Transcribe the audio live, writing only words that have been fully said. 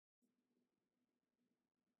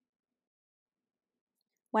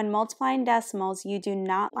When multiplying decimals, you do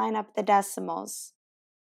not line up the decimals.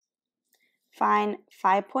 Find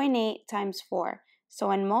 5.8 times 4. So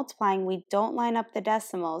when multiplying, we don't line up the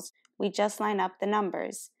decimals, we just line up the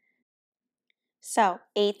numbers. So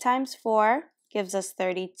 8 times 4 gives us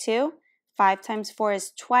 32. 5 times 4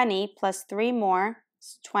 is 20, plus 3 more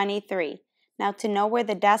is 23. Now to know where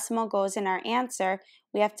the decimal goes in our answer,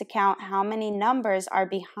 we have to count how many numbers are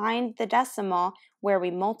behind the decimal where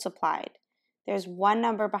we multiplied. There's one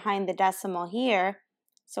number behind the decimal here,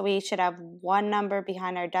 so we should have one number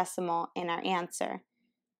behind our decimal in our answer.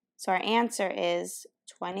 So our answer is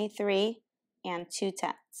 23 and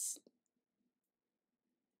 2/10.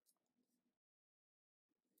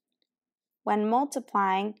 When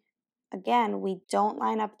multiplying, again, we don't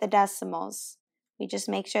line up the decimals. We just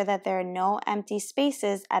make sure that there are no empty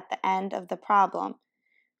spaces at the end of the problem.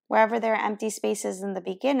 Wherever there are empty spaces in the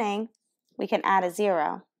beginning, we can add a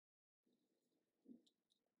 0.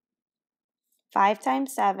 5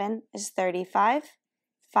 times 7 is 35.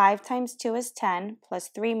 5 times 2 is 10, plus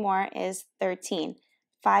 3 more is 13.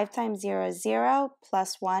 5 times 0 is 0,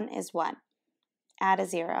 plus 1 is 1. Add a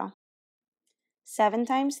 0. 7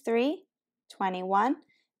 times 3, 21.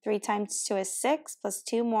 3 times 2 is 6, plus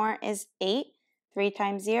 2 more is 8. 3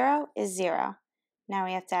 times 0 is 0. Now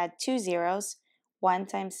we have to add 2 zeros. 1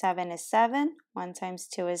 times 7 is 7. 1 times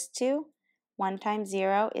 2 is 2. 1 times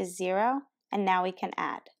 0 is 0. And now we can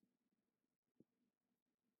add.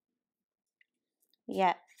 We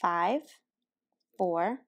get 5,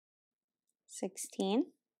 4, 16,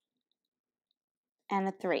 and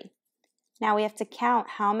a 3. Now we have to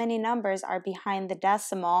count how many numbers are behind the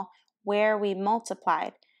decimal where we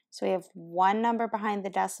multiplied. So we have one number behind the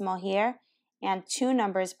decimal here and 2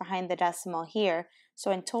 numbers behind the decimal here.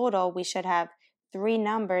 So in total, we should have 3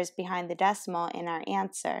 numbers behind the decimal in our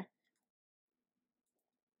answer.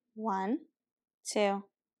 1, 2,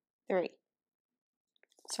 3.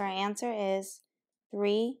 So our answer is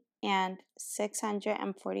 3 and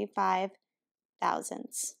 645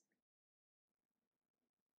 thousandths.